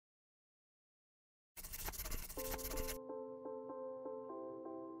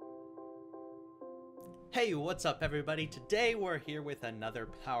Hey, what's up everybody? Today we're here with another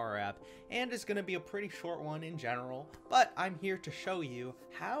Power App, and it's going to be a pretty short one in general, but I'm here to show you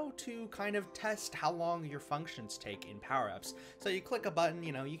how to kind of test how long your functions take in Power Apps. So you click a button,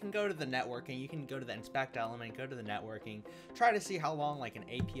 you can go to the networking, you can go to the inspect element, go to the networking, try to see how long like an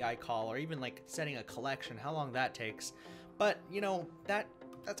API call or even like setting a collection, how long that takes. But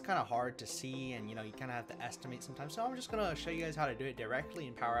that's kind of hard to see, and you kind of have to estimate sometimes. So I'm just going to show you guys how to do it directly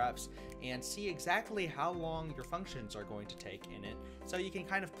in Power Apps and see exactly how long your functions are going to take in it, so you can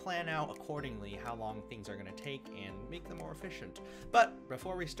kind of plan out accordingly how long things are going to take and make them more efficient. But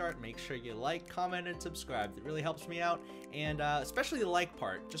before we start, make sure you like, comment, and subscribe. It really helps me out, and especially the like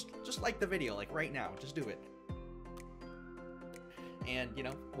part. Just like the video, like right now, just do it. And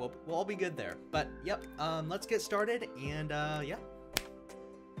we'll all be good there. But yep, let's get started, and yeah.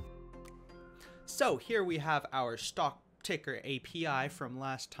 So here we have our stock ticker API from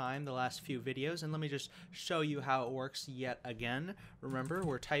last time, the last few videos, and let me just show you how it works yet again. Remember,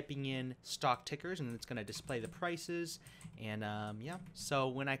 we're typing in stock tickers and it's going to display the prices, and yeah, so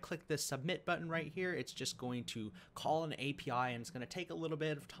when I click the submit button right here, it's just going to call an API and it's going to take a little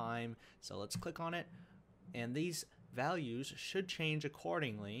bit of time. So let's click on it, and these values should change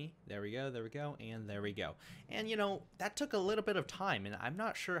accordingly. There we go, and there we go. And that took a little bit of time, and I'm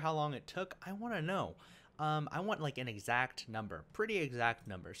not sure how long it took. I want to know. I want like an exact number, pretty exact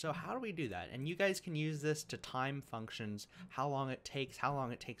number. So how do we do that? And you guys can use this to time functions, how long it takes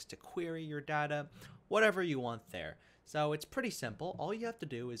to query your data, whatever you want there. So it's pretty simple. All you have to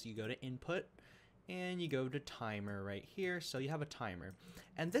do is you go to input, and you go to timer right here. So you have a timer,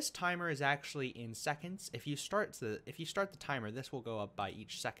 and this timer is actually in seconds. If you start the timer, this will go up by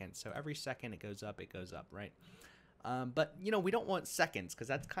each second. So every second it goes up, right? But we don't want seconds because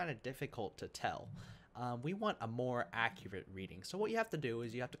that's kind of difficult to tell. We want a more accurate reading. So what you have to do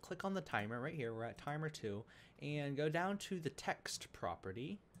is you have to click on the timer right here. We're at timer 2, and go down to the text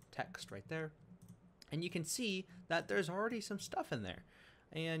property, text right there, and you can see that there's already some stuff in there.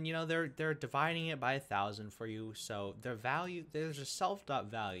 And they're dividing it by 1,000 for you. So their value, there's a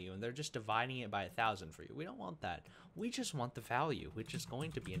self.value, and they're just dividing it by 1,000 for you. We don't want that. We just want the value, which is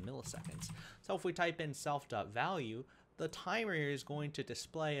going to be in milliseconds. So if we type in self.value, the timer is going to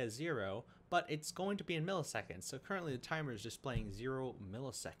display a 0, but it's going to be in milliseconds. So currently the timer is displaying 0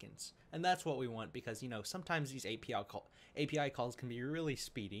 milliseconds. And that's what we want, because sometimes these API calls can be really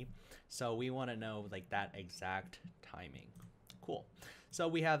speedy. So we want to know like that exact timing. Cool. So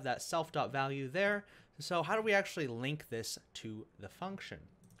we have that self.value there. So how do we actually link this to the function?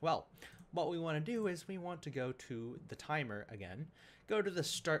 Well, what we want to do is we want to go to the timer again, go to the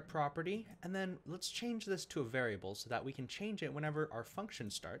start property, and then let's change this to a variable so that we can change it whenever our function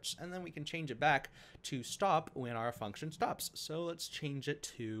starts, and then we can change it back to stop when our function stops. So let's change it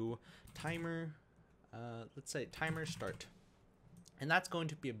to timer, let's say timer start. And that's going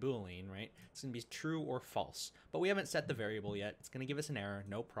to be a Boolean, right? It's going to be true or false. But we haven't set the variable yet. It's going to give us an error,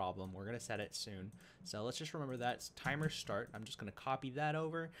 no problem. We're going to set it soon. So let's just remember that it's timer start. I'm just going to copy that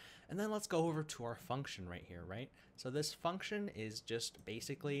over. And then let's go over to our function right here, right? So this function is just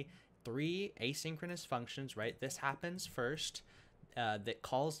basically 3 asynchronous functions, right? This happens first. That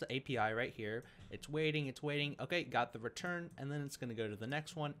calls the API right here. It's waiting. Okay, got the return, and then it's going to go to the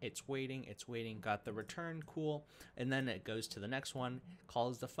next one. It's waiting, got the return, cool. And then it goes to the next one,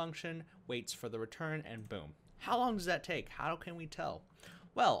 calls the function, waits for the return, and boom. How long does that take? How can we tell?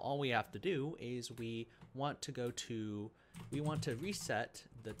 Well, all we have to do is we want to reset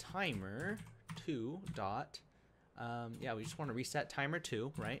the timer to we just want to reset timer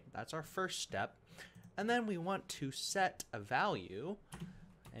 2, right? That's our first step. And then we want to set a value,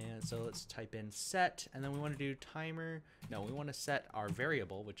 and so let's type in set, and then we want to do we want to set our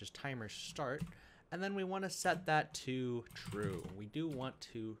variable, which is timer start, and then we want to set that to true. We do want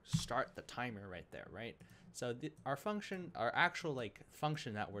to start the timer right there, right? So our actual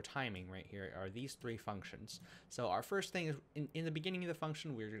function that we're timing right here are these 3 functions. So our first thing is in the beginning of the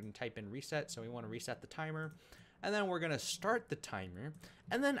function, we're going to type in reset, so we want to reset the timer. And then we're going to start the timer,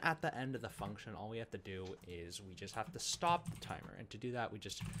 and then at the end of the function, all we have to do is we just have to stop the timer. And to do that, we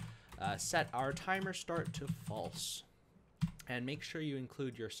just set our timer start to false. And make sure you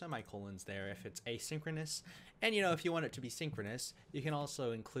include your semicolons there if it's asynchronous. And if you want it to be synchronous, you can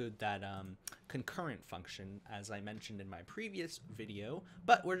also include that concurrent function, as I mentioned in my previous video.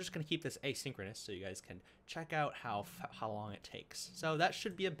 But we're just going to keep this asynchronous so you guys can check out how long it takes. So that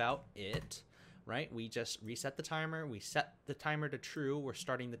should be about it. Right? We just reset the timer, we set the timer to true, we're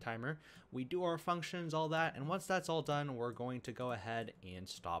starting the timer, we do our functions, all that, and once that's all done, we're going to go ahead and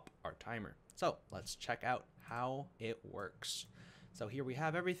stop our timer. So let's check out how it works. So here we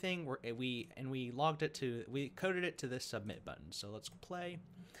have everything. We logged it to, we coded it to this submit button. So let's play.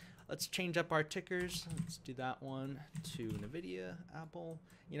 Let's change up our tickers. Let's do that one to NVIDIA, Apple.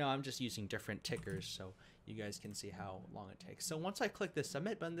 You know, I'm just using different tickers so you guys can see how long it takes. So once I click the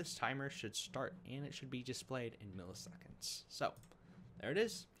submit button, this timer should start and it should be displayed in milliseconds. So there it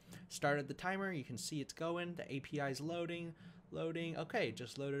is. Started the timer. You can see it's going. The API is loading. Okay,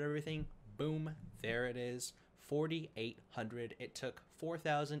 just loaded everything. Boom, there it is. 4,800. It took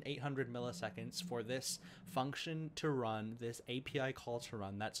 4,800 milliseconds for this function to run, this API call to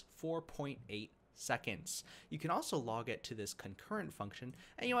run. That's 4.8 seconds. You can also log it to this concurrent function,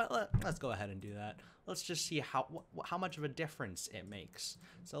 and you know what? Let's go ahead and do that. Let's just see how much of a difference it makes.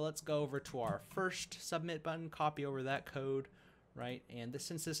 So let's go over to our first submit button, copy over that code, right? And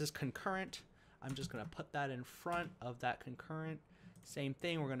since this is concurrent, I'm just going to put that in front of that concurrent. Same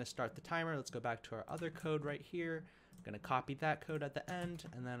thing, we're going to start the timer. Let's go back to our other code right here. I'm going to copy that code at the end,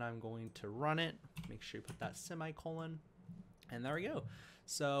 and then I'm going to run it. Make sure you put that semicolon, and there we go.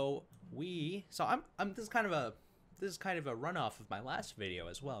 So this is kind of a runoff of my last video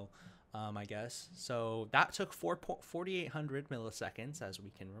as well, I guess. So that took 4,800 milliseconds, as we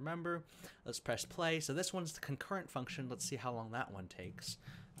can remember. Let's press play. So this one's the concurrent function. Let's see how long that one takes.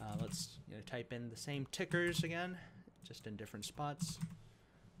 Let's type in the same tickers again, just in different spots.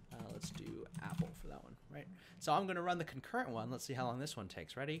 Let's do Apple for that one, right? So I'm going to run the concurrent one. Let's see how long this one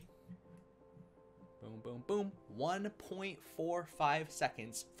takes. Ready? Boom, boom, boom. 1.45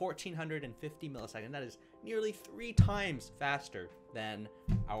 seconds, 1,450 milliseconds. That is nearly 3 times faster than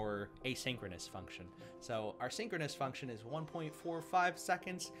our asynchronous function. So our synchronous function is 1.45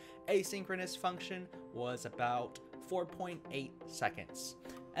 seconds. Asynchronous function was about 4.8 seconds.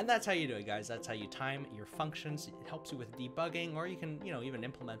 And that's how you do it, guys. That's how you time your functions. It helps you with debugging, or you can, even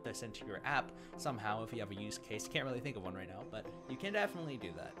implement this into your app somehow if you have a use case. Can't really think of one right now, but you can definitely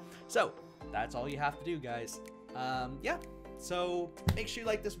do that. So that's all you have to do, guys. Yeah. So make sure you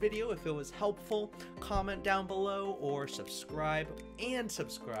like this video if it was helpful. Comment down below, or subscribe,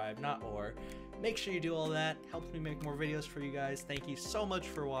 not or. Make sure you do all that. Helps me make more videos for you guys. Thank you so much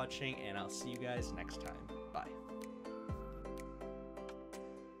for watching, and I'll see you guys next time. Bye.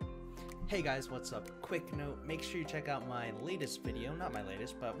 Hey guys, what's up? Quick note, make sure you check out my latest video, not my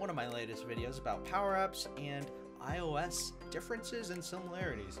latest, but one of my latest videos about PowerApps and iOS differences and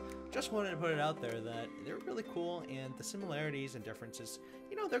similarities. Just wanted to put it out there that they're really cool, and the similarities and differences,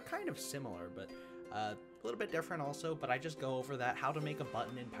 they're kind of similar, but a little bit different also. But I just go over that, how to make a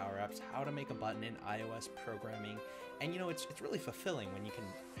button in PowerApps, how to make a button in iOS programming, and it's really fulfilling when you can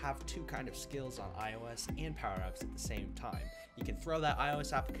have two kind of skills on iOS and PowerApps at the same time. You can throw that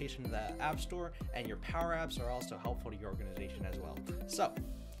iOS application to the App Store, and your PowerApps are also helpful to your organization as well. So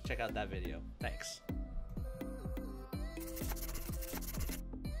check out that video. Thanks.